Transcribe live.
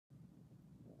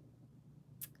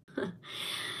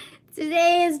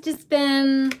Today has just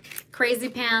been crazy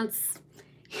pants.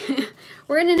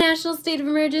 We're in a national state of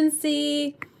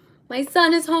emergency. My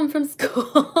son is home from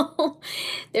school.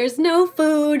 There's no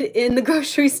food in the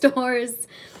grocery stores.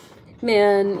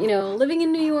 Man, you know, living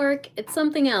in New York, it's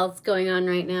something else going on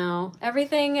right now.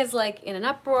 Everything is like in an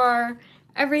uproar.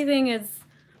 Everything is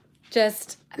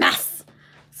just a mess.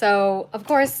 So, of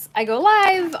course, I go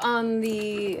live on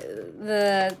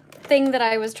the thing that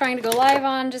I was trying to go live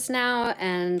on just now,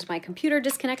 and my computer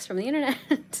disconnects from the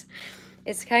internet.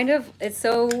 It's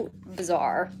so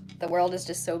bizarre. The world is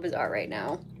just so bizarre right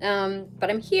now.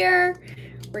 But I'm here.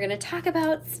 We're gonna talk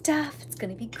about stuff. It's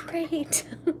gonna be great.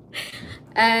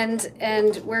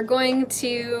 and we're going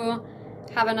to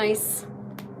have a nice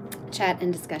chat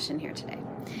and discussion here today.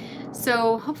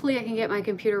 So hopefully I can get my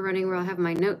computer running where I'll have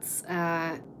my notes.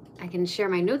 I can share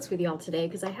my notes with y'all today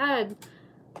because I had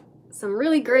some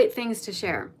really great things to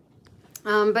share.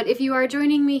 But if you are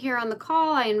joining me here on the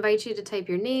call, I invite you to type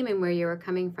your name and where you are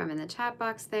coming from in the chat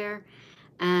box there.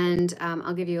 And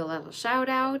I'll give you a little shout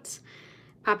out.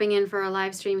 Popping in for a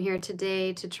live stream here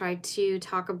today to try to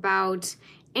talk about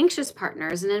anxious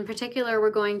partners. And in particular,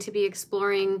 we're going to be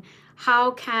exploring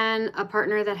how can a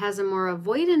partner that has a more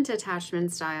avoidant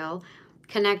attachment style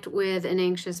connect with an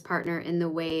anxious partner in the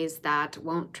ways that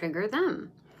won't trigger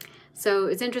them. So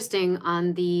it's interesting,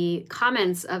 on the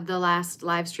comments of the last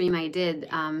live stream I did,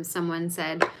 someone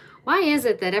said, why is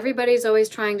it that everybody's always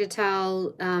trying to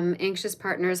tell anxious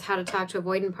partners how to talk to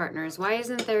avoidant partners? Why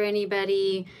isn't there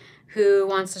anybody who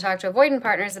wants to talk to avoidant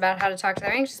partners about how to talk to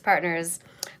their anxious partners?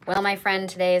 Well, my friend,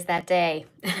 today is that day.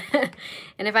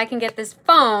 And if I can get this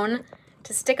phone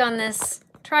to stick on this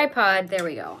tripod, there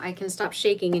we go. I can stop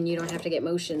shaking and you don't have to get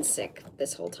motion sick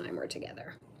this whole time we're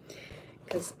together.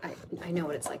 Because I know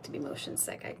what it's like to be motion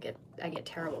sick. I get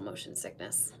terrible motion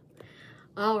sickness.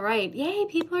 All right. Yay,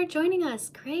 people are joining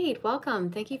us. Great. Welcome.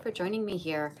 Thank you for joining me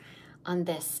here on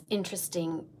this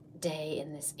interesting day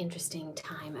in this interesting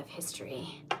time of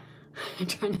history. I'm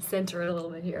trying to center it a little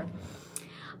bit here.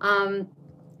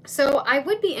 So I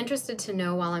would be interested to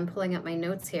know, while I'm pulling up my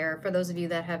notes here, for those of you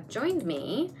that have joined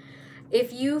me,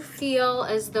 if you feel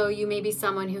as though you may be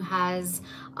someone who has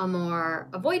a more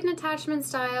avoidant attachment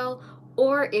style,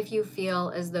 or if you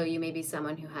feel as though you may be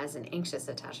someone who has an anxious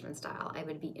attachment style. I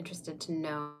would be interested to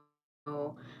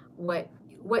know what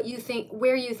you think,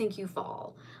 where you think you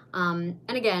fall. And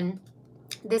again,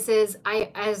 this is,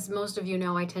 as most of you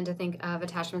know, I tend to think of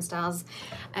attachment styles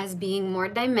as being more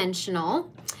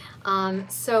dimensional.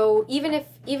 So even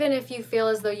if you feel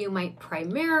as though you might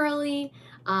primarily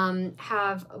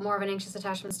have more of an anxious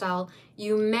attachment style,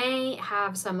 you may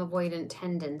have some avoidant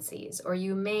tendencies, or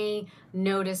you may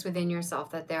notice within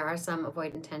yourself that there are some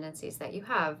avoidant tendencies that you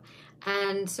have.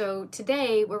 And so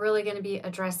today we're really going to be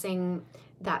addressing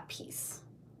that piece,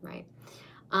 right?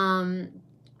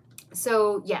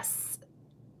 So yes.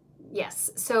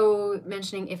 So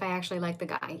mentioning if I actually like the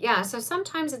guy. Yeah, so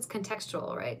sometimes it's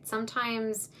contextual, right?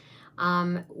 Sometimes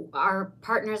our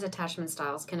partner's attachment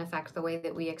styles can affect the way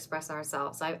that we express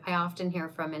ourselves. I often hear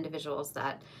from individuals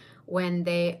that when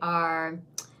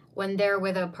they're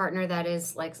with a partner that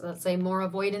is, like, let's say, more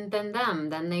avoidant than them,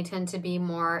 then they tend to be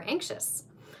more anxious.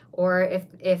 Or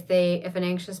if an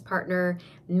anxious partner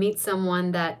meets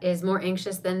someone that is more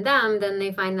anxious than them, then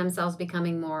they find themselves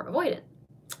becoming more avoidant.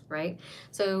 Right?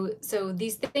 So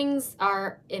these things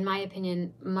are, in my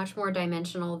opinion, much more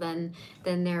dimensional than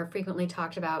they're frequently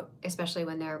talked about, especially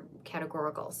when they're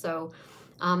categorical. So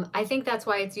I think that's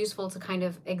why it's useful to kind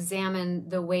of examine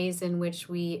the ways in which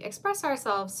we express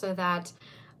ourselves, so that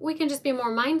we can just be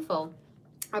more mindful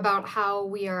about how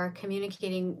we are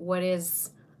communicating what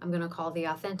is, I'm going to call, the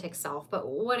authentic self, but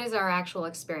what is our actual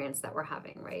experience that we're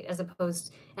having, right? As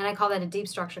opposed, and I call that a deep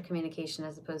structure communication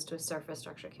as opposed to a surface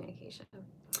structure communication.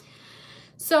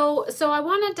 So I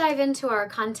want to dive into our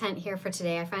content here for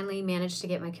today. I finally managed to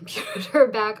get my computer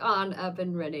back on, up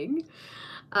and running.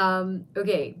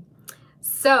 Okay,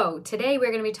 so today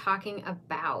we're going to be talking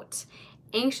about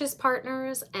anxious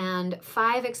partners and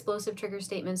 5 explosive trigger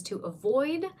statements to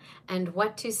avoid and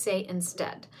what to say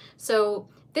instead. So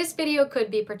this video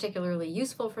could be particularly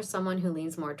useful for someone who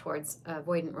leans more towards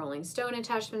avoidant rolling stone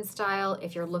attachment style,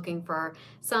 if you're looking for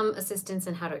some assistance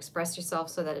in how to express yourself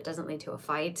so that it doesn't lead to a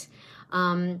fight.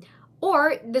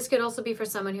 Or this could also be for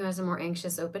someone who has a more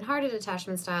anxious, open-hearted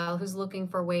attachment style, who's looking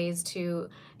for ways to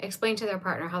explain to their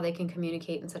partner how they can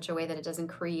communicate in such a way that it doesn't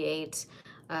create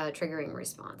a triggering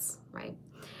response, right?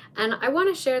 And I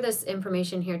want to share this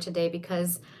information here today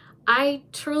because I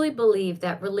truly believe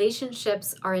that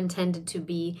relationships are intended to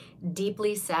be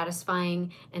deeply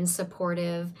satisfying and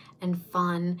supportive and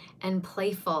fun and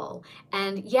playful.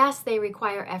 And yes, they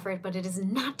require effort, but it is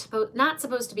not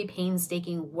supposed to be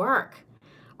painstaking work,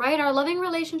 right? Our loving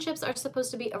relationships are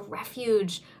supposed to be a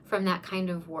refuge from that kind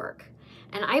of work.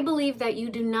 And I believe that you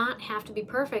do not have to be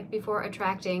perfect before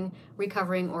attracting,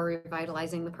 recovering, or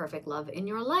revitalizing the perfect love in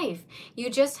your life. You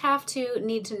just have to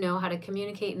need to know how to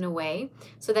communicate in a way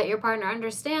so that your partner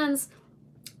understands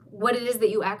what it is that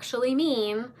you actually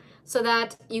mean so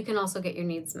that you can also get your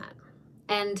needs met.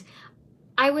 And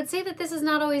I would say that this is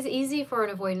not always easy for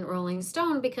an avoidant rolling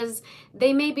stone because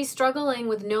they may be struggling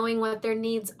with knowing what their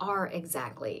needs are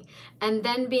exactly, and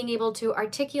then being able to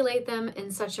articulate them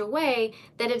in such a way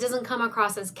that it doesn't come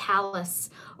across as callous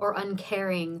or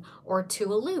uncaring or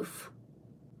too aloof,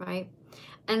 right?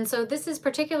 And so this is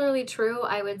particularly true,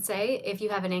 I would say, if you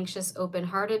have an anxious,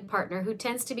 open-hearted partner who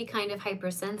tends to be kind of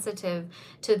hypersensitive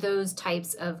to those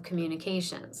types of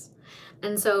communications.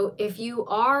 And so if you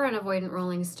are an avoidant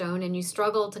rolling stone and you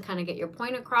struggle to kind of get your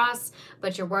point across,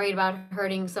 but you're worried about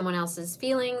hurting someone else's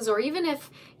feelings, or even if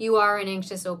you are an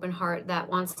anxious open heart that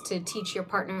wants to teach your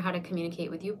partner how to communicate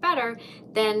with you better,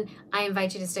 then I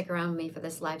invite you to stick around with me for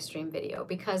this live stream video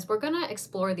because we're going to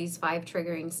explore these 5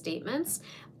 triggering statements.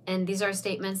 And these are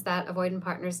statements that avoidant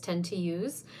partners tend to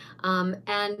use.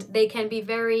 And they can be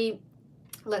very,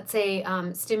 let's say,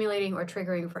 stimulating or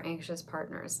triggering for anxious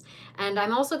partners. And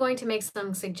I'm also going to make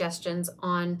some suggestions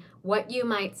on what you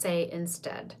might say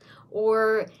instead,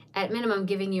 or at minimum,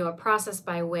 giving you a process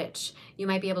by which you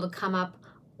might be able to come up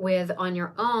with on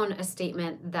your own a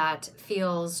statement that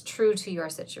feels true to your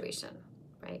situation,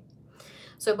 right?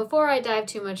 So before I dive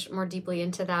too much more deeply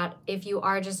into that, if you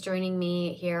are just joining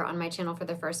me here on my channel for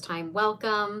the first time,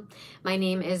 welcome. My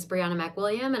name is Brianna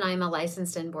McWilliam, and I'm a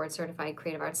licensed and board certified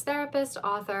creative arts therapist,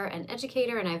 author, and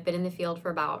educator, and I've been in the field for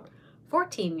about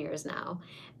 14 years now.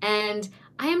 And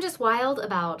I am just wild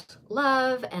about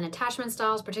love and attachment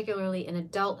styles, particularly in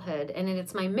adulthood, and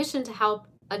it's my mission to help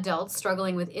adults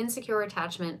struggling with insecure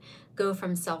attachment go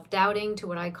from self-doubting to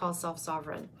what I call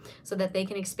self-sovereign, so that they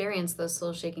can experience those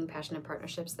soul-shaking, passionate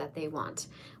partnerships that they want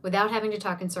without having to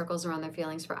talk in circles around their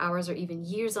feelings for hours or even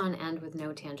years on end with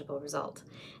no tangible result.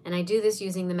 And I do this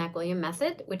using the McWilliam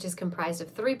method, which is comprised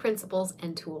of 3 principles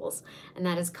and tools, and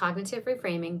that is cognitive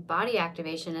reframing, body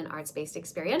activation, and arts-based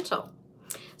experiential.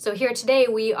 So here today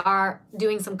we are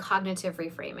doing some cognitive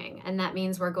reframing, and that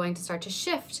means we're going to start to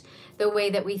shift the way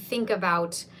that we think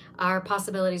about our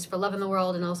possibilities for love in the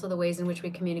world and also the ways in which we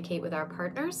communicate with our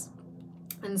partners.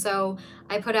 And so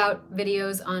I put out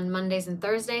videos on Mondays and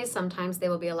Thursdays. Sometimes they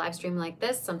will be a live stream like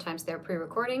this. Sometimes they're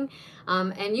pre-recording.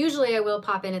 And usually I will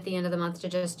pop in at the end of the month to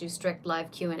just do strict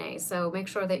live Q&A. So make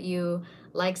sure that you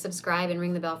like, subscribe, and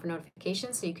ring the bell for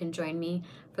notifications so you can join me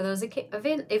for those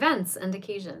events and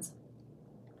occasions.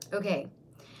 Okay,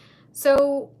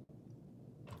 so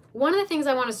one of the things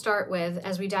I want to start with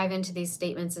as we dive into these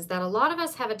statements is that a lot of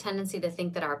us have a tendency to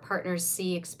think that our partners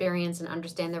see, experience, and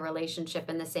understand the relationship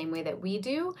in the same way that we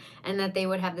do, and that they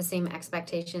would have the same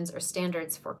expectations or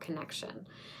standards for connection.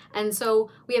 And so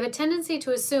we have a tendency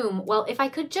to assume, well, if I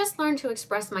could just learn to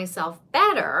express myself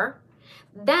better,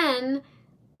 then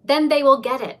they will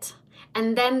get it.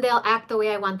 And then they'll act the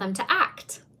way I want them to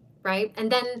act, right?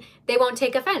 And then they won't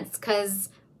take offense because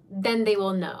then they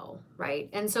will know, right?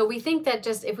 And so we think that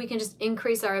just if we can just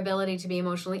increase our ability to be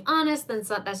emotionally honest, then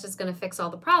that's just going to fix all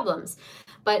the problems.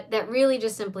 But that really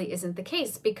just simply isn't the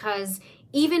case, because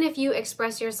even if you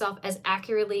express yourself as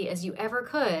accurately as you ever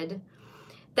could,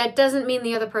 that doesn't mean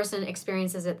the other person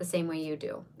experiences it the same way you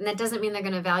do. And that doesn't mean they're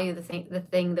going to value the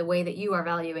thing the way that you are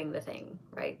valuing the thing,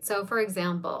 right? So for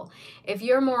example, if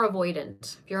you're more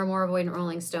avoidant, if you're a more avoidant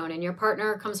rolling stone and your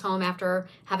partner comes home after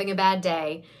having a bad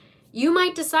day, you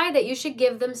might decide that you should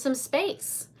give them some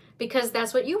space because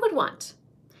that's what you would want.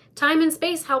 Time and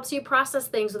space helps you process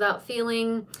things without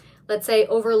feeling, let's say,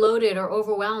 overloaded or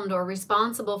overwhelmed or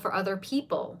responsible for other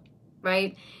people,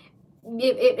 right?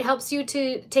 It helps you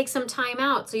to take some time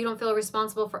out so you don't feel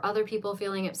responsible for other people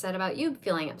feeling upset about you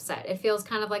feeling upset. It feels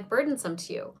kind of like burdensome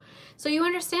to you. So you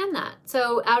understand that.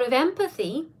 So out of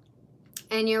empathy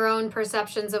and your own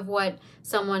perceptions of what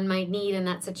someone might need in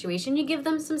that situation, you give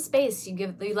them some space.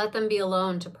 You let them be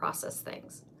alone to process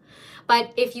things.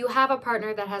 But if you have a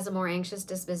partner that has a more anxious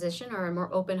disposition or a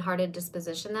more open-hearted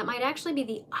disposition, that might actually be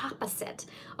the opposite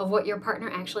of what your partner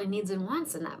actually needs and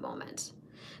wants in that moment.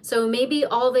 So maybe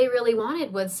all they really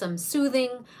wanted was some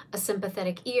soothing, a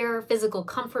sympathetic ear, physical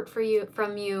comfort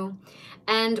from you.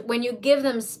 And when you give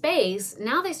them space,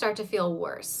 now they start to feel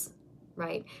worse,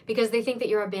 right? Because they think that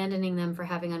you're abandoning them for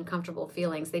having uncomfortable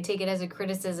feelings. They take it as a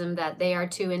criticism that they are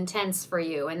too intense for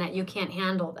you and that you can't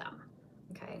handle them,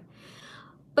 okay?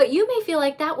 But you may feel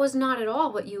like that was not at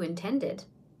all what you intended.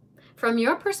 From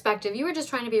your perspective, you were just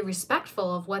trying to be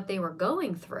respectful of what they were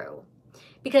going through.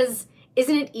 Because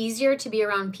isn't it easier to be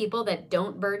around people that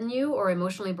don't burden you or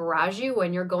emotionally barrage you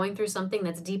when you're going through something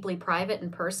that's deeply private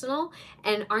and personal?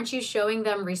 And aren't you showing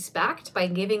them respect by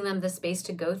giving them the space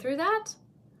to go through that?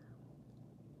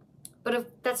 But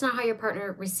if that's not how your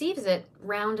partner receives it,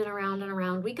 round and around and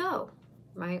around we go,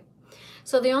 right?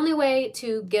 So the only way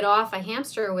to get off a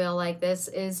hamster wheel like this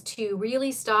is to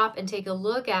really stop and take a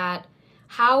look at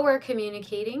how we're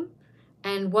communicating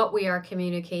and what we are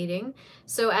communicating,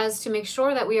 so as to make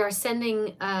sure that we are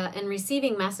sending and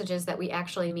receiving messages that we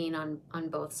actually mean on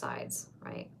both sides,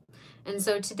 right? And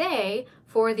so today,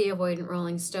 for the avoidant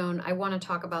Rolling Stone, I want to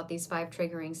talk about these 5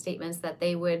 triggering statements that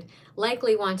they would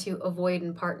likely want to avoid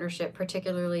in partnership,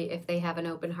 particularly if they have an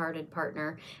open-hearted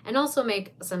partner, and also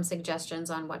make some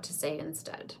suggestions on what to say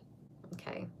instead.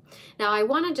 Okay. Now, I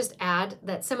want to just add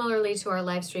that similarly to our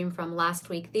live stream from last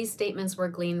week, these statements were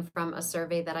gleaned from a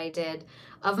survey that I did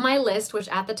of my list, which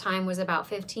at the time was about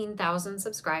 15,000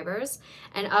 subscribers.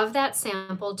 And of that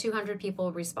sample, 200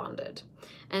 people responded.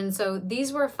 And so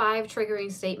these were 5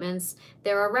 triggering statements.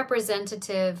 They are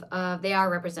representative of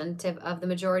the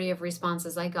majority of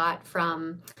responses I got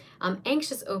from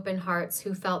anxious open hearts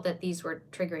who felt that these were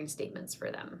triggering statements for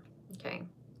them. Okay.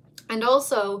 And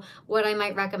also, what I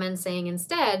might recommend saying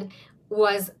instead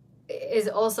is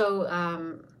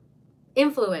also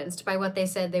influenced by what they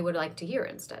said they would like to hear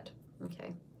instead.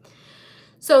 Okay.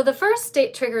 So the first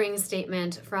triggering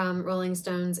statement from Rolling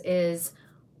Stones is,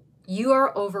 "You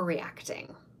are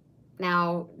overreacting."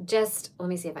 Now, just let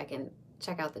me see if I can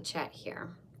check out the chat here.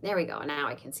 There we go. Now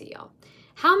I can see y'all.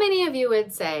 How many of you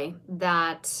would say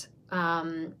that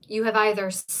you have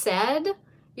either said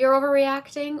you're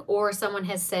overreacting or someone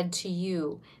has said to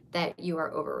you that you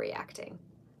are overreacting?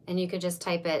 And you could just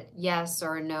type it yes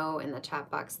or no in the chat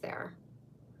box there.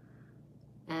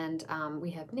 And we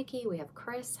have Nikki, we have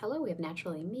Chris. Hello, we have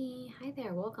Naturally Me. Hi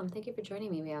there, welcome. Thank you for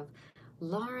joining me. We have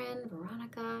Lauren,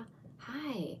 Veronica.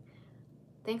 Hi.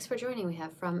 Thanks for joining. We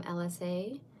have from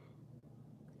LSA.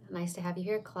 Nice to have you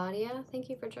here. Claudia, thank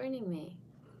you for joining me.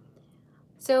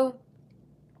 So,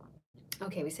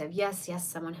 okay, we said yes,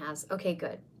 someone has. Okay,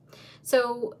 good.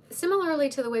 So similarly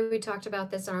to the way we talked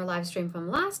about this on our live stream from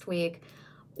last week,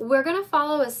 we're going to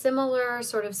follow a similar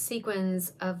sort of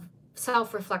sequence of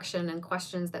self-reflection and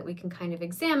questions that we can kind of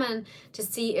examine to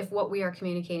see if what we are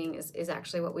communicating is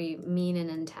actually what we mean and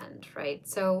intend, right?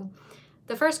 So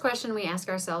the first question we ask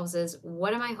ourselves is,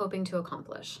 what am I hoping to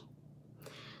accomplish?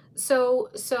 So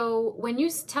when you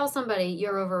tell somebody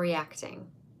you're overreacting,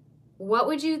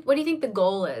 what do you think the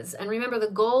goal is? And remember, the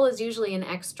goal is usually an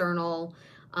external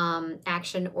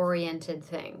action-oriented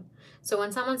thing. So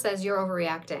when someone says you're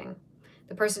overreacting,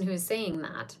 the person who is saying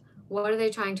that, what are they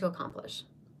trying to accomplish?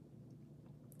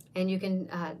 And you can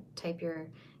type your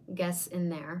guess in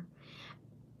there.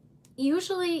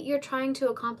 Usually you're trying to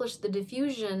accomplish the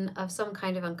diffusion of some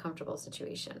kind of uncomfortable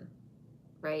situation,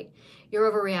 right? You're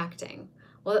overreacting.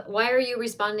 Well, why are you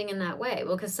responding in that way?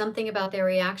 Well, because something about their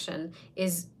reaction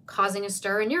is causing a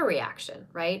stir in your reaction,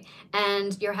 right?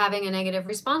 And you're having a negative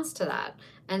response to that.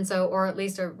 And so, or at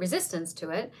least a resistance to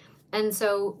it. And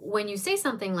so when you say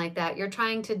something like that, you're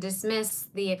trying to dismiss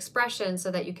the expression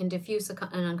so that you can diffuse an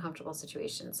uncomfortable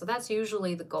situation. So that's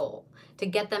usually the goal, to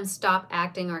get them stop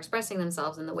acting or expressing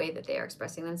themselves in the way that they are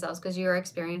expressing themselves because you're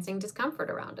experiencing discomfort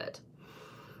around it,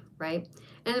 right?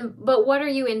 But what are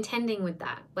you intending with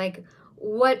that? Like,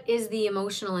 what is the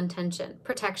emotional intention?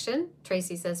 Protection.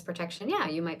 Tracy says protection. Yeah,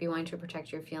 you might be wanting to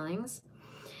protect your feelings.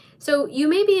 So you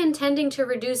may be intending to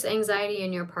reduce anxiety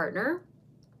in your partner,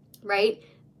 right?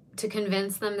 To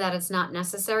convince them that it's not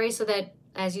necessary so that,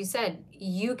 as you said,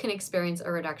 you can experience a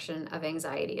reduction of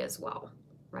anxiety as well,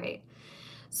 right?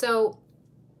 So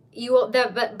you will,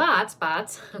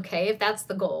 but okay, if that's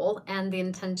the goal and the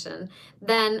intention,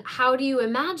 then how do you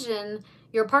imagine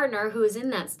your partner who is in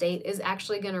that state is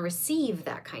actually going to receive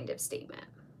that kind of statement?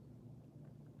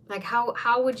 Like how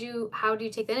do you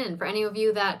take that in? For any of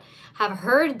you that have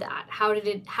heard that, how did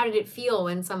it feel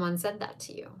when someone said that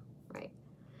to you, right?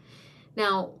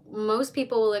 Now, most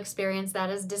people will experience that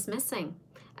as dismissing,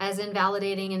 as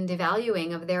invalidating and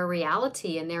devaluing of their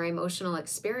reality and their emotional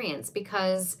experience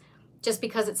because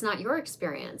it's not your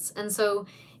experience. And so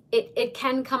it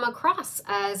can come across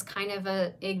as kind of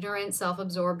a ignorant,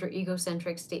 self-absorbed, or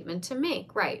egocentric statement to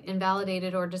make, right?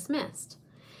 Invalidated or dismissed.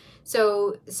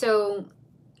 So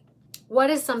what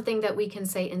is something that we can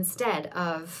say instead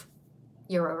of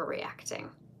you're overreacting.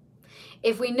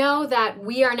 If we know that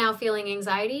we are now feeling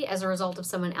anxiety as a result of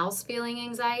someone else feeling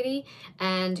anxiety,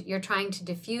 and you're trying to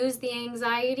diffuse the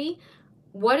anxiety,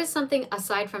 what is something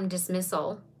aside from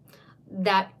dismissal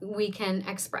that we can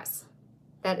express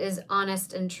that is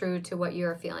honest and true to what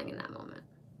you're feeling in that moment?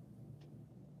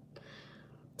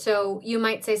 So you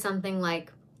might say something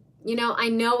like, I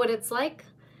know what it's like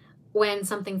when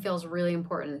something feels really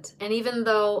important. And even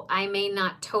though I may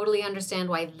not totally understand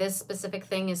why this specific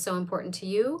thing is so important to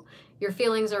you, your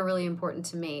feelings are really important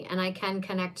to me. And I can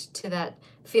connect to that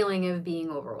feeling of being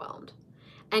overwhelmed.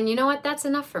 And you know what? That's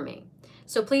enough for me.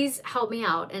 So please help me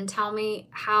out and tell me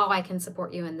how I can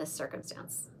support you in this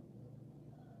circumstance.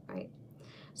 Right?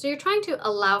 So you're trying to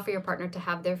allow for your partner to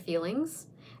have their feelings.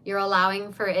 You're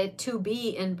allowing for it to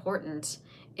be important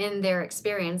in their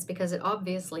experience because it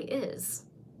obviously is,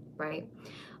 right?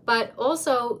 But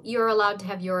also you're allowed to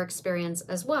have your experience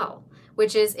as well,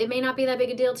 which is it may not be that big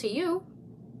a deal to you,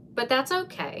 but that's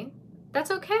okay.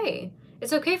 That's okay.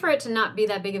 It's okay for it to not be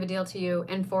that big of a deal to you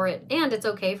and it's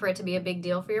okay for it to be a big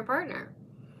deal for your partner.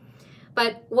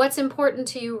 But what's important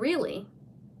to you really?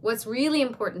 What's really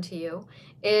important to you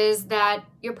is that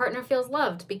your partner feels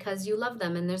loved because you love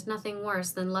them, and there's nothing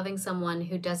worse than loving someone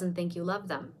who doesn't think you love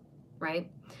them,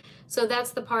 right? So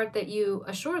that's the part that you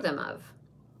assure them of.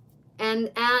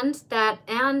 And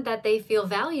that they feel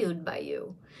valued by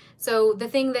you. So the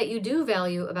thing that you do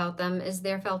value about them is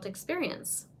their felt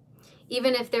experience.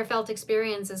 Even if their felt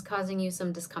experience is causing you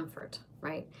some discomfort,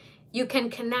 right? You can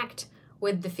connect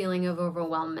with the feeling of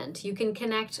overwhelmment. You can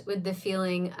connect with the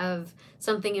feeling of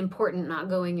something important not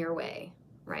going your way,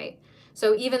 right?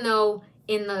 So even though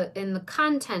in the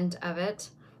content of it,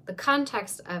 the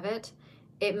context of it,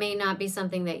 it may not be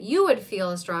something that you would feel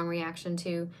a strong reaction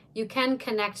to, you can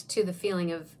connect to the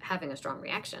feeling of having a strong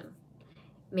reaction,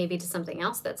 maybe to something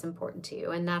else that's important to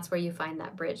you, and that's where you find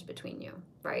that bridge between you,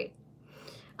 right?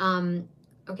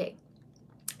 Okay.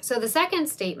 So the second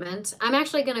statement, I'm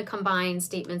actually going to combine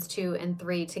statements 2 and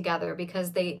 3 together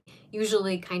because they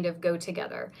usually kind of go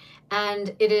together.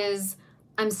 And it is,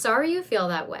 I'm sorry you feel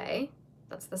that way.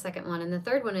 That's the second one. And the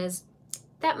third one is,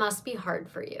 that must be hard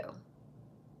for you,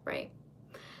 right?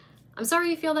 I'm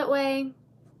sorry you feel that way.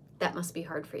 That must be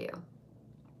hard for you.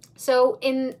 So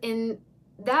in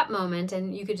that moment,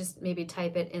 and you could just maybe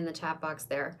type it in the chat box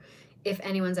there, if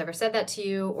anyone's ever said that to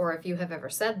you, or if you have ever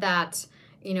said that,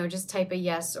 just type a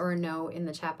yes or a no in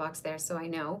the chat box there so I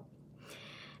know.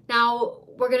 Now,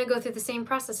 we're going to go through the same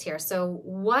process here. So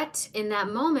what in that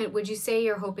moment would you say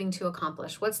you're hoping to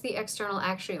accomplish? What's the external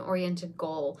action-oriented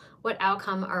goal? What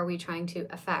outcome are we trying to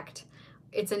affect?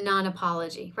 It's a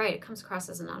non-apology, right? It comes across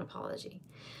as a non-apology.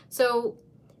 So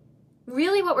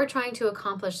really what we're trying to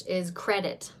accomplish is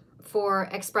credit for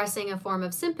expressing a form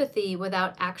of sympathy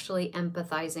without actually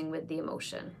empathizing with the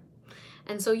emotion.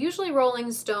 And so usually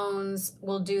Rolling Stones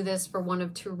will do this for one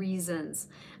of two reasons.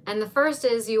 And the first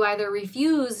is you either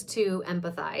refuse to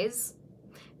empathize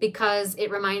because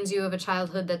it reminds you of a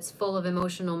childhood that's full of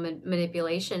emotional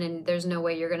manipulation and there's no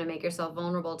way you're going to make yourself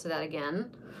vulnerable to that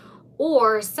again.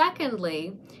 Or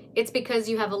secondly, it's because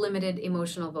you have a limited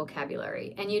emotional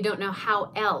vocabulary and you don't know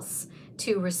how else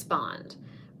to respond,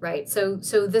 right? So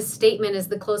this statement is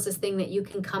the closest thing that you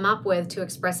can come up with to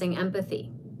expressing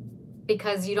empathy,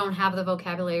 because you don't have the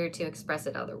vocabulary to express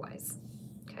it otherwise,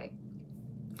 okay?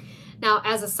 Now,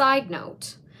 as a side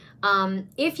note,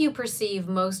 if you perceive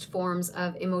most forms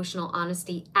of emotional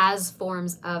honesty as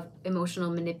forms of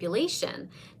emotional manipulation,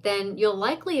 then you'll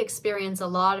likely experience a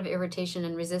lot of irritation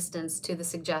and resistance to the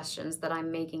suggestions that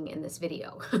I'm making in this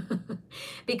video.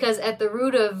 Because at the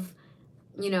root of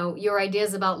your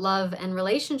ideas about love and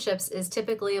relationships is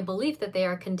typically a belief that they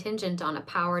are contingent on a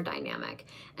power dynamic.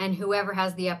 And whoever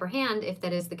has the upper hand, if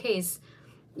that is the case,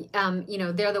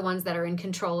 they're the ones that are in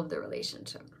control of the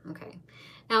relationship. Okay.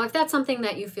 Now, if that's something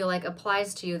that you feel like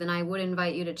applies to you, then I would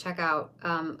invite you to check out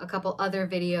a couple other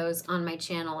videos on my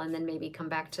channel and then maybe come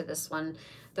back to this one.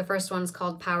 The first one's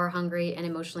called Power Hungry and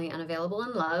Emotionally Unavailable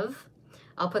in Love.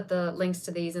 I'll put the links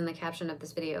to these in the caption of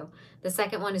this video. The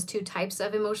second one is 2 types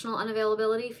of emotional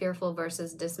unavailability, fearful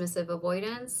versus dismissive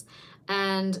avoidance.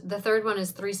 And the third one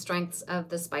is 3 strengths of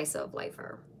the spice of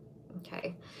lifer.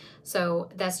 Okay, so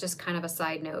that's just kind of a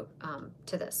side note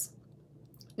to this.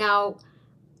 Now,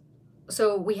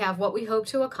 so we have what we hope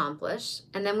to accomplish,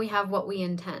 and then we have what we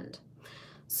intend.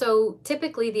 So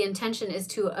typically the intention is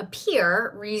to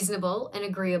appear reasonable and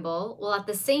agreeable, while at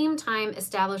the same time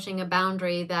establishing a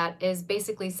boundary that is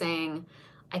basically saying,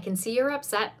 I can see you're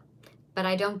upset, but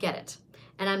I don't get it.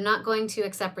 And I'm not going to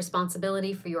accept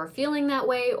responsibility for your feeling that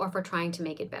way or for trying to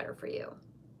make it better for you,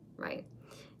 right?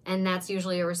 And that's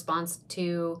usually a response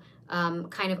to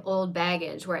kind of old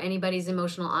baggage where anybody's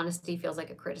emotional honesty feels like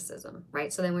a criticism,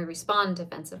 right? So then we respond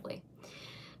defensively.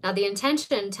 Now, the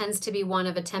intention tends to be one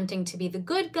of attempting to be the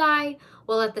good guy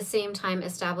while at the same time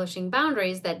establishing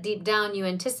boundaries that deep down you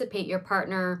anticipate your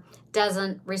partner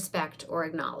doesn't respect or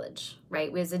acknowledge,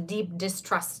 right? There's a deep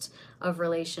distrust of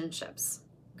relationships.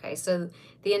 Okay, so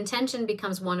the intention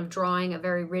becomes one of drawing a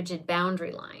very rigid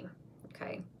boundary line.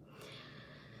 Okay,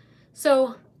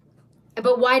 so,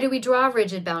 but why do we draw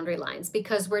rigid boundary lines?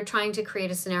 Because we're trying to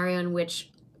create a scenario in which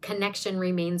connection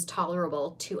remains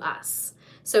tolerable to us.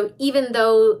 So even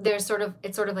though it's sort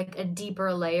of like a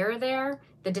deeper layer there,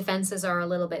 the defenses are a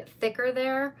little bit thicker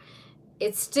there,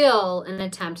 it's still an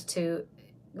attempt to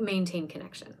maintain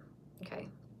connection. Okay.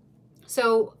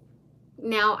 So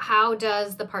now, how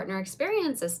does the partner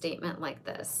experience a statement like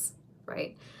this,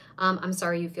 right? I'm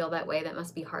sorry you feel that way. That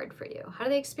must be hard for you. How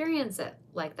do they experience it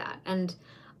like that? And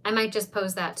I might just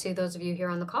pose that to those of you here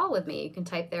on the call with me. You can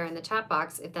type there in the chat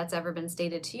box if that's ever been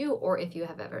stated to you, or if you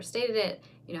have ever stated it,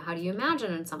 how do you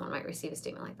imagine someone might receive a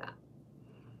statement like that?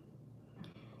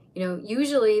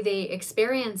 Usually they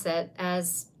experience it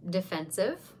as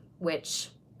defensive, which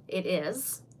it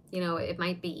is, it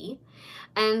might be.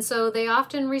 And so they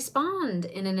often respond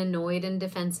in an annoyed and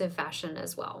defensive fashion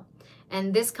as well.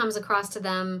 And this comes across to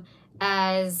them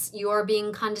as you're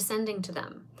being condescending to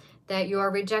them, that you're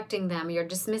rejecting them, you're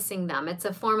dismissing them. It's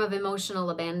a form of emotional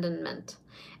abandonment.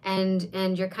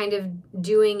 And you're kind of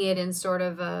doing it in sort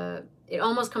of it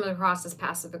almost comes across as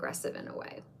passive aggressive in a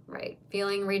way, right?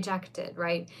 Feeling rejected,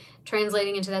 right?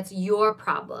 Translating into that's your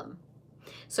problem.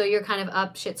 So you're kind of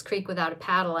up Schitt's Creek without a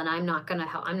paddle, and I'm not gonna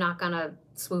help. I'm not gonna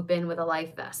swoop in with a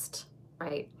life vest,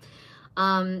 right?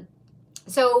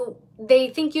 So they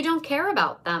think you don't care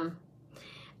about them,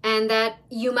 and that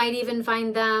you might even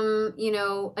find them,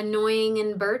 annoying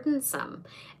and burdensome.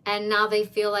 And now they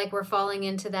feel like we're falling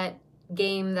into that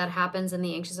game that happens in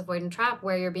the anxious avoidant trap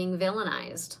where you're being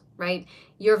villainized, right?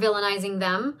 You're villainizing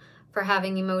them for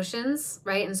having emotions,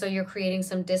 right? And so you're creating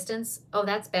some distance. Oh,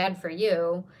 that's bad for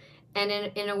you. And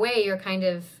in a way,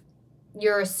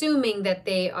 you're assuming that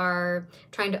they are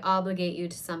trying to obligate you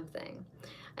to something.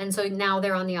 And so now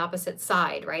they're on the opposite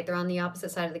side, right? They're on the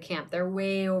opposite side of the camp. They're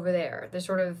way over there. They're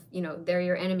sort of, they're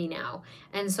your enemy now.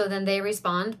 And so then they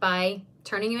respond by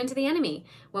turning you into the enemy.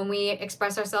 When we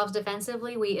express ourselves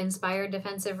defensively, we inspire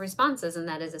defensive responses, and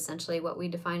that is essentially what we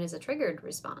define as a triggered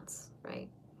response, right?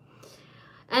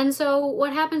 And so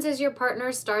what happens is your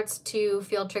partner starts to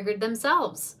feel triggered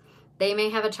themselves. They may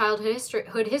have a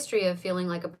childhood history of feeling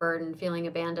like a burden, feeling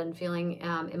abandoned, feeling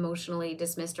emotionally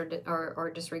dismissed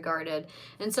or disregarded.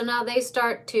 And so now they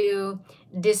start to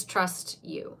distrust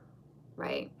you,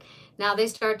 right? Now they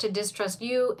start to distrust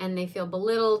you, and they feel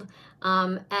belittled,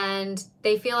 and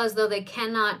they feel as though they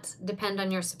cannot depend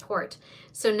on your support.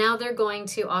 So now they're going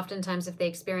to, oftentimes, if they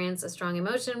experience a strong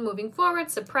emotion moving forward,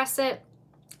 suppress it.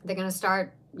 They're going to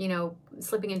start,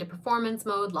 slipping into performance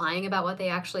mode, lying about what they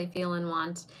actually feel and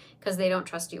want, because they don't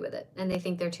trust you with it, and they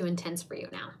think they're too intense for you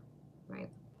now, right?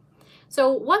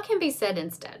 So what can be said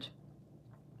instead?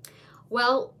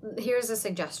 Well, here's a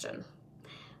suggestion.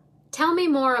 Tell me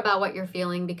more about what you're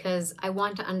feeling, because I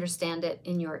want to understand it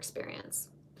in your experience.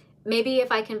 Maybe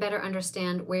if I can better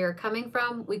understand where you're coming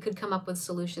from, we could come up with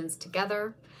solutions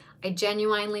together. I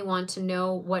genuinely want to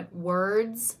know what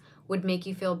words would make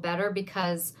you feel better,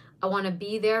 because I want to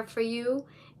be there for you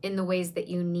in the ways that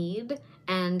you need,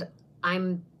 and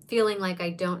I'm feeling like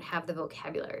I don't have the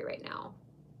vocabulary right now.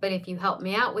 But if you help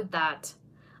me out with that,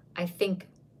 I think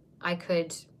I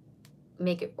could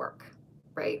make it work,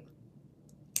 right?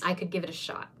 I could give it a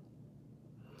shot.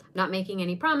 I'm not making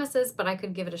any promises, but I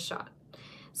could give it a shot.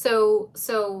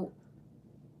 So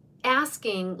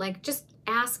asking, just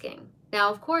asking. Now,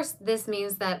 of course, this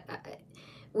means that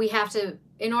we have to,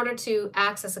 in order to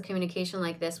access a communication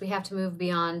like this, we have to move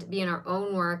beyond, be in our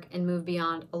own work and move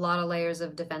beyond a lot of layers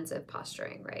of defensive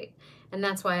posturing, right? And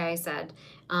that's why I said,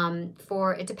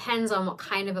 it depends on what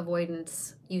kind of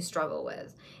avoidance you struggle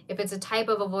with. If it's a type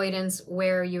of avoidance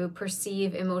where you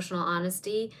perceive emotional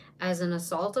honesty as an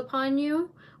assault upon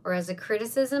you or as a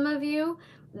criticism of you,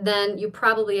 then you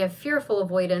probably have fearful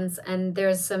avoidance, and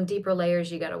there's some deeper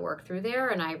layers you got to work through there.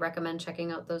 And I recommend checking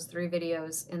out those 3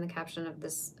 videos in the caption of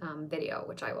this video,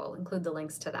 which I will include the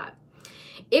links to that.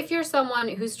 If you're someone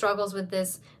who struggles with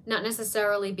this, not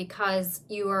necessarily because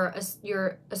you're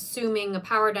assuming a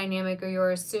power dynamic or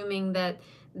you're assuming that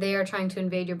they are trying to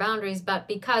invade your boundaries, but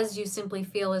because you simply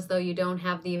feel as though you don't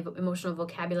have the emotional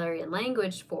vocabulary and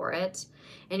language for it,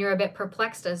 and you're a bit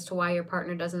perplexed as to why your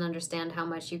partner doesn't understand how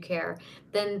much you care,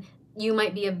 then you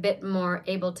might be a bit more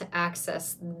able to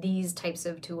access these types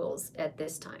of tools at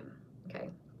this time, okay?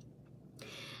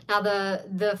 Now,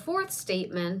 the fourth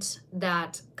statement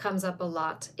that comes up a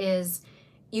lot is,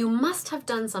 you must have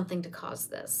done something to cause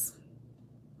this,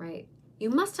 right? You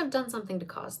must have done something to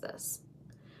cause this.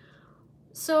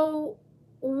 So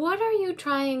what are you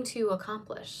trying to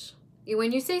accomplish?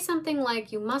 When you say something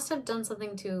like, you must have done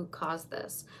something to cause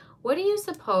this, what do you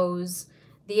suppose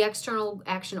the external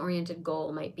action-oriented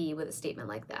goal might be with a statement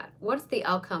like that? What's the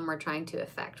outcome we're trying to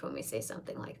affect when we say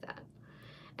something like that?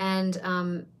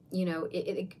 And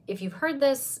if you've heard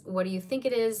this, what do you think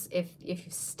it is? If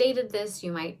you've stated this,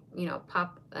 you might,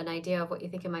 pop an idea of what you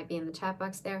think it might be in the chat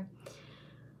box there.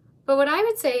 But what I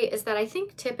would say is that I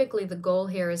think typically the goal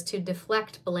here is to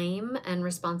deflect blame and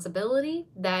responsibility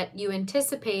that you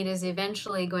anticipate is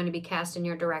eventually going to be cast in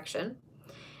your direction,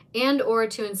 and or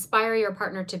to inspire your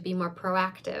partner to be more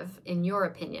proactive, in your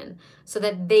opinion, so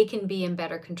that they can be in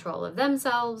better control of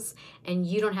themselves and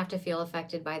you don't have to feel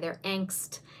affected by their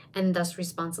angst and thus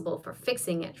responsible for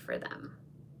fixing it for them,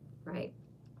 right?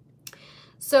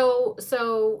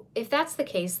 So if that's the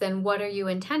case, then what are you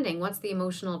intending? What's the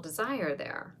emotional desire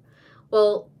there?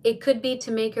 Well, it could be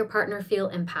to make your partner feel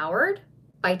empowered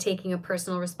by taking a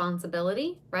personal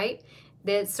responsibility, right?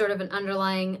 There's sort of an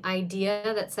underlying idea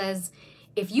that says,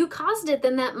 if you caused it,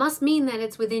 then that must mean that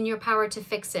it's within your power to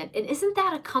fix it. And isn't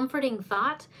that a comforting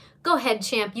thought? Go ahead,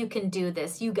 champ, you can do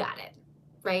this. You got it,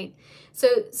 right? So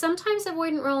sometimes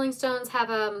avoidant Rolling Stones have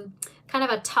a kind of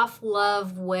a tough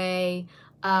love way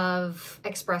of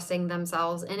expressing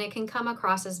themselves, and it can come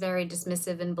across as very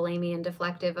dismissive and blamey and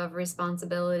deflective of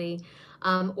responsibility,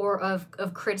 or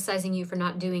of criticizing you for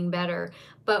not doing better.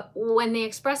 But when they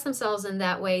express themselves in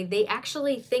that way, they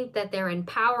actually think that they're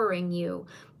empowering you,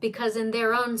 because in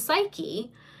their own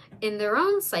psyche,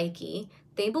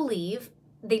 they believe,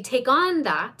 they take on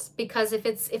that, because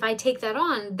if I take that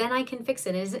on, then I can fix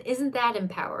it. Isn't that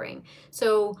empowering?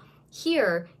 So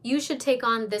here, you should take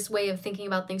on this way of thinking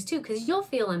about things too, because you'll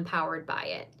feel empowered by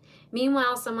it.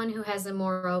 Meanwhile, someone who has a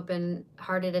more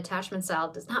open-hearted attachment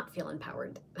style does not feel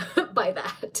empowered by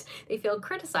that. They feel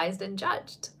criticized and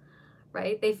judged,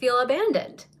 right? They feel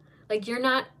abandoned. Like, you're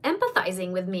not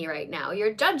empathizing with me right now.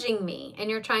 You're judging me, and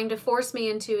you're trying to force me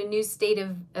into a new state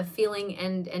of feeling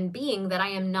and being that I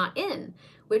am not in,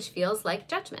 which feels like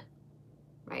judgment,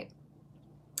 right?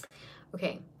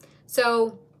 Okay,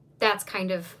 so that's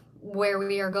kind of where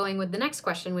we are going with the next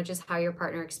question, which is how your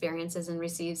partner experiences and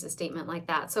receives a statement like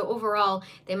that. So overall,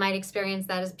 they might experience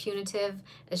that as punitive,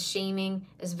 as shaming,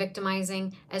 as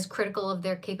victimizing, as critical of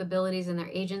their capabilities and their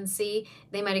agency.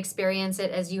 They might experience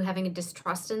it as you having a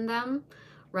distrust in them,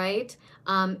 right?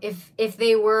 If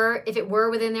it were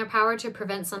within their power to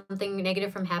prevent something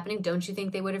negative from happening, don't you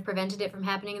think they would have prevented it from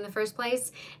happening in the first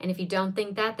place? And if you don't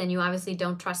think that, then you obviously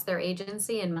don't trust their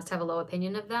agency and must have a low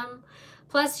opinion of them.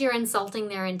 Plus, you're insulting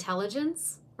their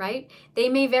intelligence, right? They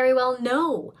may very well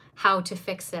know how to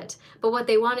fix it, but what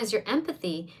they want is your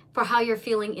empathy for how you're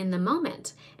feeling in the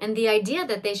moment. And the idea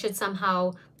that they should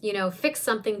somehow, fix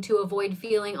something to avoid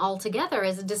feeling altogether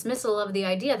is a dismissal of the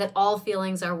idea that all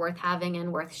feelings are worth having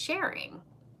and worth sharing,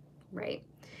 right?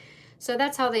 So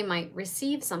that's how they might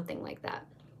receive something like that.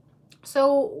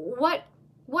 So what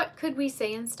could we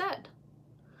say instead?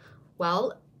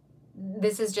 Well,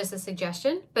 this is just a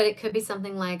suggestion, but it could be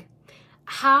something like,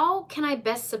 how can I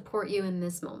best support you in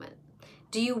this moment?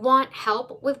 Do you want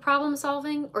help with problem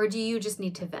solving, or do you just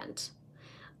need to vent?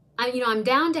 I'm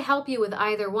down to help you with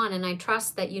either one, and I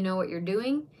trust that you know what you're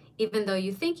doing. Even though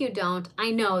you think you don't,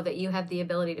 I know that you have the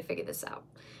ability to figure this out.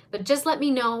 But just let me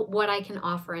know what I can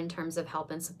offer in terms of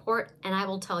help and support, and I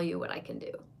will tell you what I can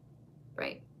do,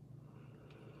 right?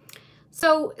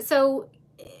 So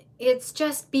it's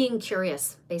just being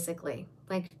curious, basically.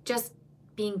 Like, just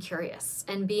being curious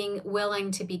and being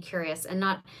willing to be curious and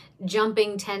not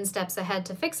jumping 10 steps ahead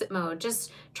to fix it mode.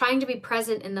 Just trying to be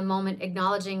present in the moment,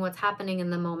 acknowledging what's happening in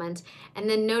the moment, and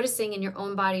then noticing in your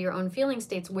own body, your own feeling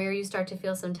states, where you start to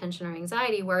feel some tension or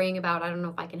anxiety, worrying about, I don't know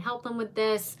if I can help them with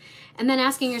this. And then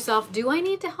asking yourself, do I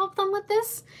need to help them with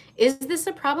this? Is this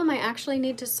a problem I actually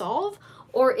need to solve?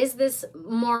 Or is this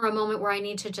more a moment where I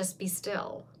need to just be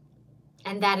still?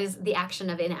 And that is the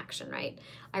action of inaction, right?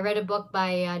 I read a book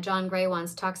by John Gray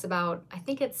once, talks about, I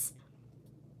think it's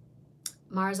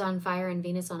Mars on Fire and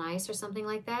Venus on Ice or something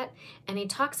like that. And he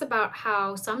talks about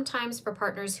how sometimes for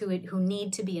partners who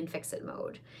need to be in fix-it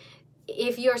mode,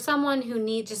 if you're someone who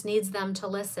just needs them to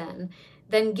listen,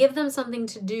 then give them something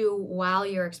to do while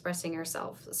you're expressing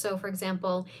yourself. So for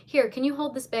example, here, can you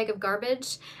hold this bag of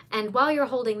garbage? And while you're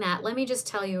holding that, let me just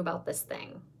tell you about this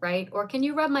thing, right? Or can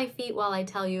you rub my feet while I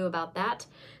tell you about that?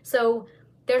 So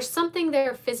there's something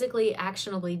they're physically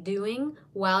actionably doing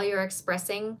while you're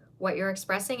expressing what you're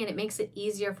expressing, and it makes it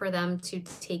easier for them to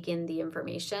take in the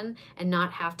information and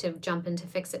not have to jump into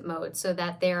fix-it mode, so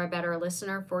that they're a better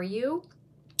listener for you.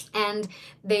 And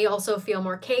they also feel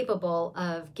more capable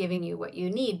of giving you what you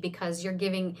need, because you're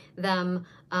giving them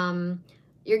an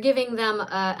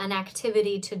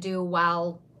activity to do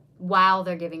while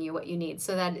they're giving you what you need,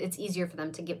 so that it's easier for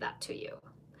them to give that to you.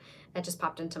 That just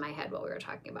popped into my head while we were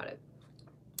talking about it.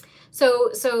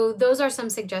 So those are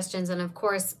some suggestions, and of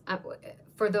course,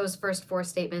 for those first 4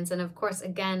 statements, and of course,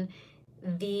 again,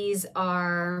 these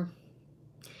are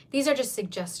just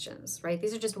suggestions, right?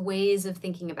 These are just ways of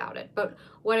thinking about it. But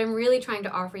what I'm really trying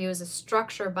to offer you is a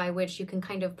structure by which you can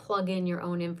kind of plug in your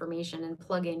own information and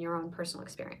plug in your own personal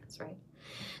experience, right?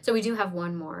 So we do have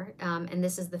one more, and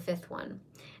this is the 5th one.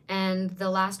 And the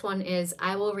last one is,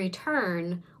 I will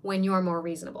return when you're more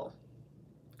reasonable.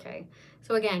 Okay,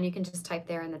 so again, you can just type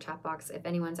there in the chat box if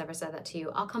anyone's ever said that to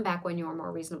you. I'll come back when you're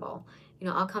more reasonable.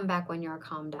 I'll come back when you're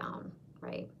calmed down,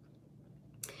 right?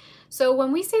 So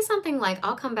when we say something like,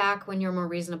 I'll come back when you're more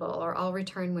reasonable, or I'll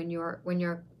return when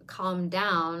you're calmed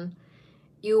down,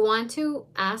 you want to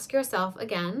ask yourself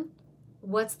again,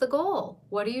 what's the goal?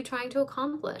 What are you trying to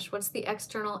accomplish? What's the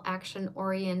external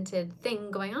action-oriented thing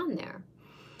going on there?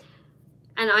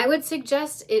 And I would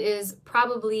suggest it is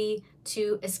probably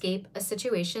to escape a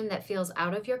situation that feels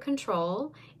out of your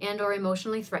control and or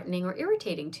emotionally threatening or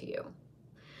irritating to you.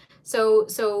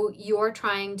 So you're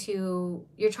trying to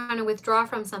withdraw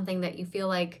from something that you feel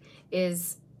like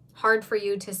is hard for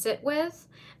you to sit with,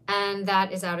 and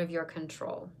that is out of your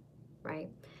control, right?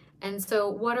 And so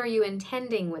what are you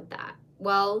intending with that?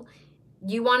 Well,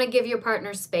 you want to give your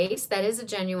partner space. That is a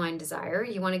genuine desire.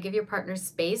 You want to give your partner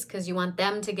space because you want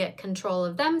them to get control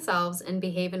of themselves and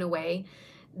behave in a way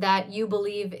that you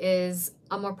believe is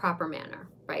a more proper manner,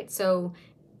 right? So,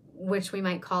 which we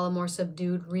might call a more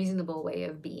subdued, reasonable way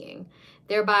of being,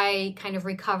 thereby kind of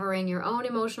recovering your own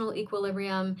emotional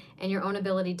equilibrium and your own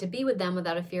ability to be with them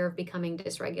without a fear of becoming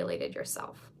dysregulated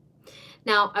yourself.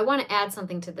 Now, I want to add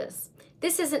something to this.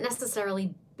 This isn't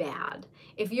necessarily bad.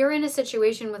 If you're in a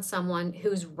situation with someone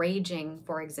who's raging,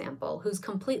 for example, who's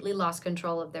completely lost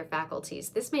control of their faculties,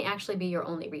 this may actually be your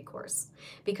only recourse,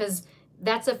 because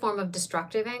that's a form of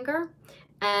destructive anger.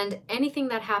 And anything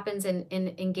that happens in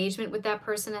engagement with that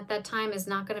person at that time is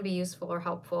not going to be useful or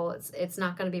helpful. It's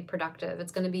not going to be productive.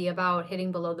 It's going to be about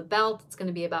hitting below the belt. It's going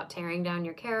to be about tearing down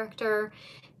your character.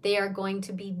 They are going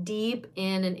to be deep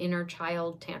in an inner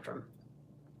child tantrum,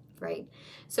 right?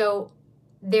 So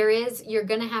you're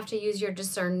going to have to use your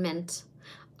discernment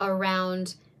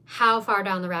around how far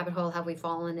down the rabbit hole have we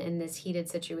fallen in this heated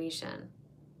situation,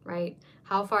 right?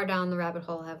 How far down the rabbit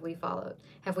hole have we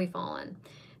fallen?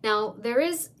 Now, there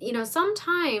is,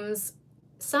 sometimes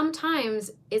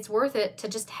it's worth it to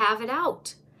just have it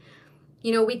out.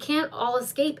 We can't all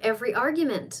escape every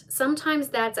argument. Sometimes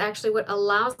that's actually what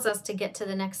allows us to get to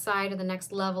the next side or the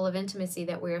next level of intimacy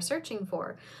that we are searching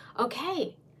for.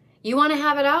 Okay, you want to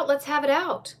have it out? Let's have it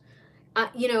out.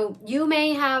 You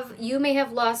may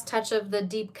have lost touch of the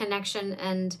deep connection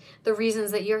and the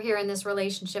reasons that you're here in this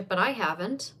relationship, but I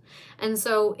haven't. And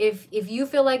so if you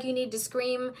feel like you need to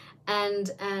scream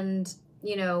and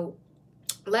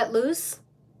let loose,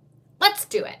 let's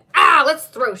do it. Let's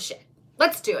throw shit.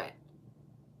 Let's do it.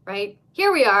 Right?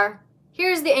 Here we are.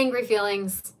 Here's the angry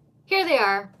feelings. Here they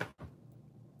are.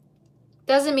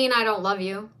 Doesn't mean I don't love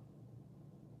you,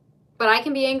 but I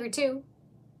can be angry too.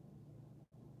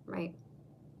 Right?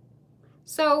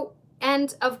 So,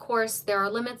 and of course, there are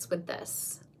limits with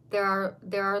this. There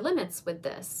are limits with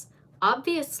this.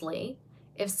 Obviously,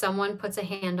 if someone puts a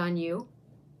hand on you,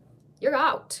 you're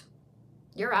out.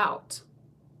 You're out,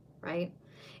 right?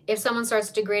 If someone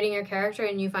starts degrading your character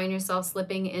and you find yourself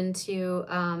slipping into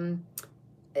an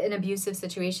abusive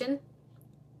situation,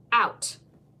 out.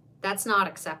 That's not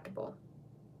acceptable.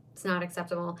 It's not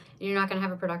acceptable, and you're not going to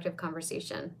have a productive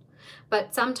conversation.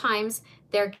 But sometimes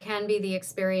there can be the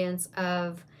experience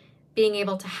of being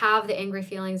able to have the angry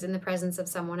feelings in the presence of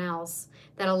someone else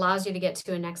that allows you to get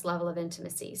to a next level of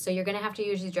intimacy. So you're going to have to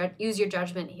use your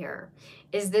judgment here.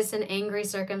 Is this an angry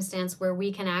circumstance where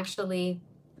we can actually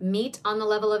meet on the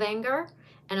level of anger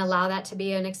and allow that to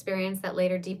be an experience that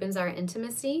later deepens our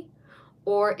intimacy?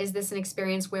 Or is this an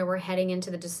experience where we're heading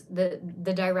into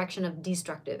the direction of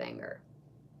destructive anger?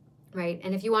 Right?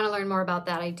 And if you want to learn more about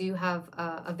that, I do have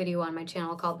a video on my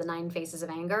channel called The 9 Faces of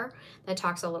Anger that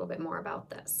talks a little bit more about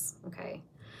this. Okay.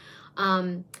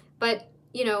 But,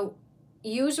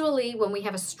 usually when we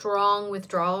have a strong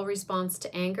withdrawal response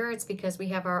to anger, it's because we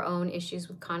have our own issues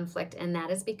with conflict, and that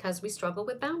is because we struggle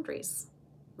with boundaries,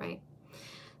 right?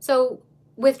 So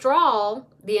withdrawal,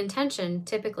 the intention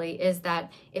typically is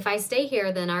that if I stay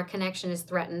here, then our connection is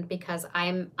threatened because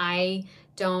I'm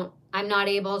not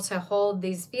able to hold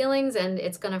these feelings, and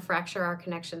it's going to fracture our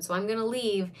connection. So I'm going to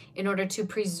leave in order to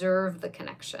preserve the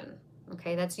connection.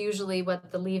 Okay, that's usually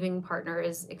what the leaving partner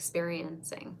is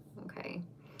experiencing. Okay,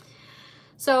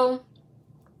 so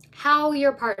how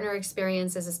your partner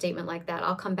experiences a statement like that,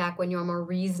 I'll come back when you're more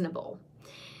reasonable.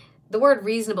 The word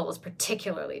reasonable is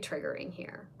particularly triggering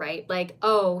here, right? Like,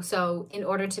 oh, so in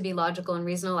order to be logical and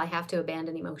reasonable, I have to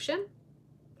abandon emotion.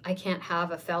 I can't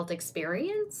have a felt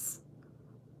experience,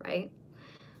 right?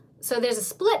 So there's a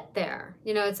split there.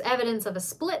 You know, it's evidence of a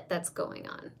split that's going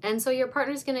on. And so your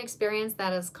partner's going to experience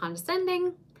that as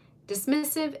condescending,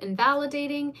 dismissive,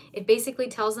 invalidating. It basically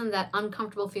tells them that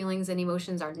uncomfortable feelings and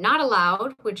emotions are not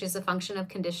allowed, which is a function of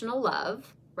conditional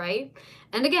love, right?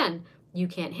 And again, you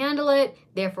can't handle it,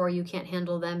 therefore you can't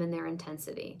handle them in their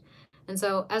intensity. And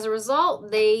so as a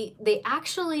result, they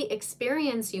actually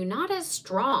experience you not as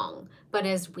strong, but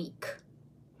as weak.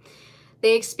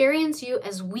 They experience you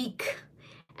as weak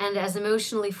and as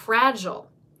emotionally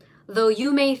fragile, though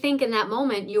you may think in that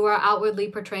moment you are outwardly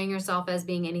portraying yourself as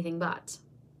being anything but,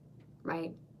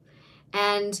 right?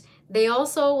 And they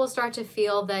also will start to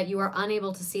feel that you are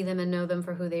unable to see them and know them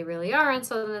for who they really are, and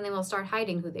so then they will start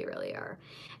hiding who they really are.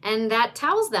 And that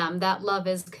tells them that love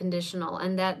is conditional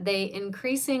and that they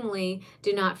increasingly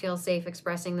do not feel safe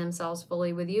expressing themselves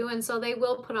fully with you, and so they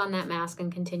will put on that mask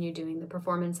and continue doing the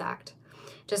performance act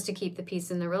just to keep the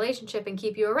peace in the relationship and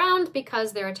keep you around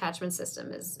because their attachment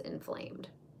system is inflamed,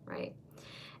 right?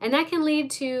 And that can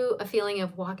lead to a feeling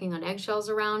of walking on eggshells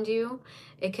around you.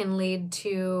 It can lead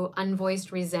to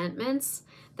unvoiced resentments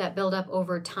that build up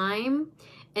over time.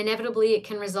 Inevitably, it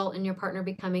can result in your partner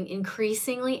becoming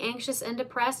increasingly anxious and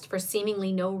depressed for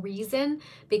seemingly no reason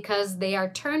because they are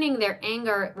turning their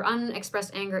anger,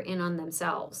 unexpressed anger, in on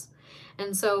themselves.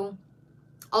 And so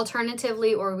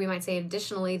alternatively, or we might say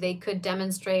additionally, they could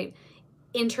demonstrate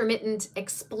intermittent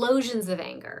explosions of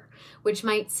anger, which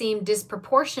might seem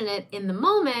disproportionate in the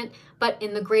moment, but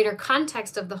in the greater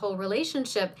context of the whole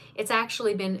relationship, it's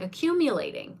actually been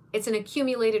accumulating. It's an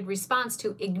accumulated response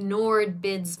to ignored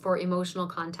bids for emotional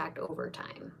contact over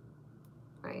time,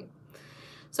 right?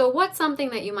 So what's something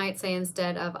that you might say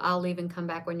instead of "I'll leave and come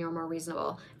back when you're more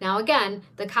reasonable"? Now again,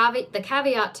 the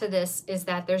caveat to this is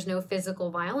that there's no physical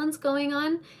violence going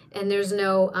on, and there's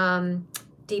no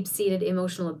deep-seated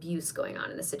emotional abuse going on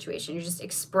in the situation. You're just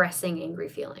expressing angry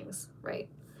feelings, right?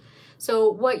 So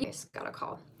what you got a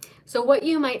call. So what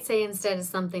you might say instead is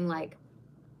something like,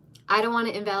 "I don't want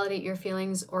to invalidate your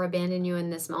feelings or abandon you in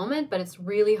this moment, but it's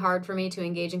really hard for me to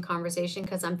engage in conversation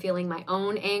because I'm feeling my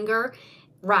own anger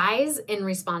rise in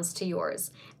response to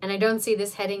yours. And I don't see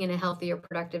this heading in a healthy or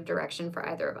productive direction for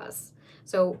either of us.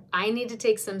 So I need to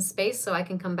take some space so I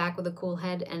can come back with a cool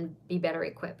head and be better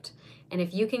equipped. And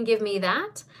if you can give me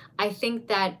that, I think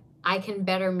that I can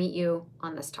better meet you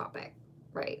on this topic."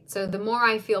 Right? So the more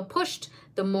I feel pushed,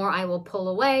 the more I will pull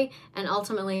away. And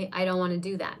ultimately, I don't want to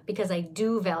do that because I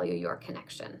do value your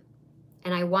connection.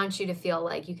 And I want you to feel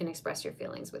like you can express your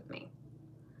feelings with me.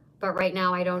 But right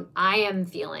now, I am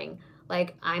feeling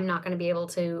like I'm not going to be able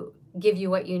to give you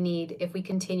what you need if we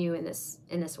continue in this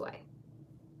way,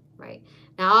 right?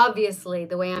 Now, obviously,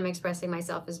 the way I'm expressing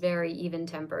myself is very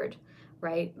even-tempered,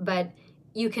 right? But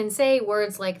you can say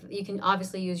words like, you can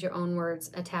obviously use your own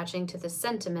words attaching to the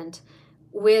sentiment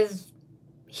with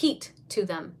heat to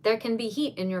them. There can be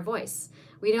heat in your voice.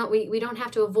 We don't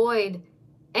have to avoid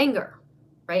anger,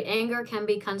 right? Anger can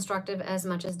be constructive as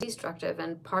much as destructive,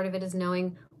 and part of it is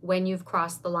knowing when you've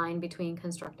crossed the line between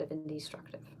constructive and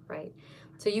destructive, right?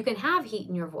 So you can have heat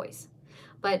in your voice,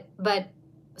 but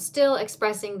still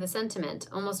expressing the sentiment.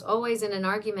 Almost always in an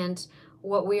argument,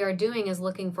 what we are doing is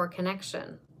looking for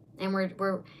connection, and we're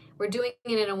doing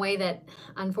it in a way that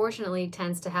unfortunately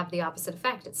tends to have the opposite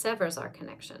effect. It severs our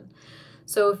connection.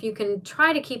 So if you can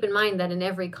try to keep in mind that in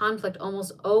every conflict,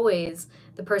 almost always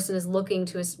the person is looking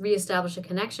to reestablish a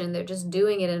connection, they're just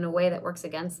doing it in a way that works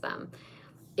against them.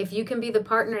 If you can be the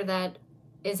partner that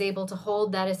is able to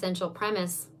hold that essential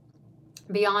premise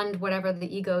beyond whatever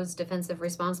the ego's defensive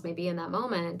response may be in that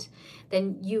moment,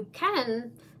 then you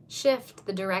can shift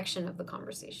the direction of the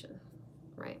conversation,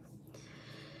 right?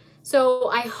 So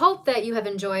I hope that you have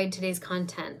enjoyed today's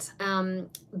content.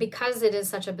 Because it is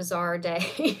such a bizarre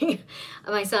day,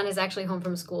 my son is actually home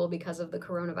from school because of the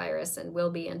coronavirus and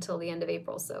will be until the end of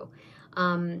April. So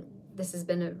this has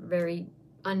been a very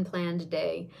unplanned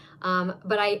day.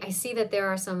 But I see that there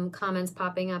are some comments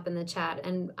popping up in the chat,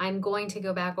 and I'm going to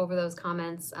go back over those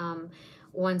comments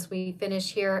once we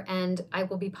finish here. And I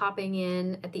will be popping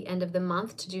in at the end of the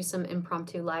month to do some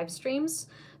impromptu live streams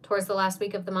towards the last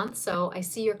week of the month. So I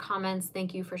see your comments.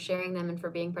 Thank you for sharing them and for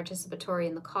being participatory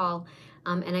in the call.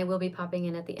 And I will be popping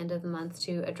in at the end of the month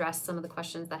to address some of the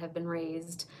questions that have been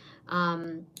raised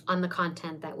on the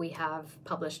content that we have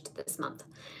published this month.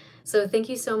 So thank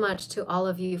you so much to all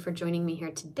of you for joining me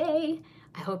here today.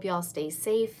 I hope you all stay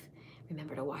safe.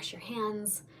 Remember to wash your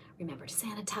hands. Remember to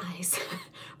sanitize.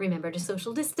 Remember to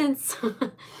social distance.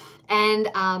 And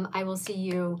I will see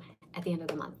you at the end of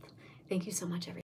the month. Thank you so much, everyone.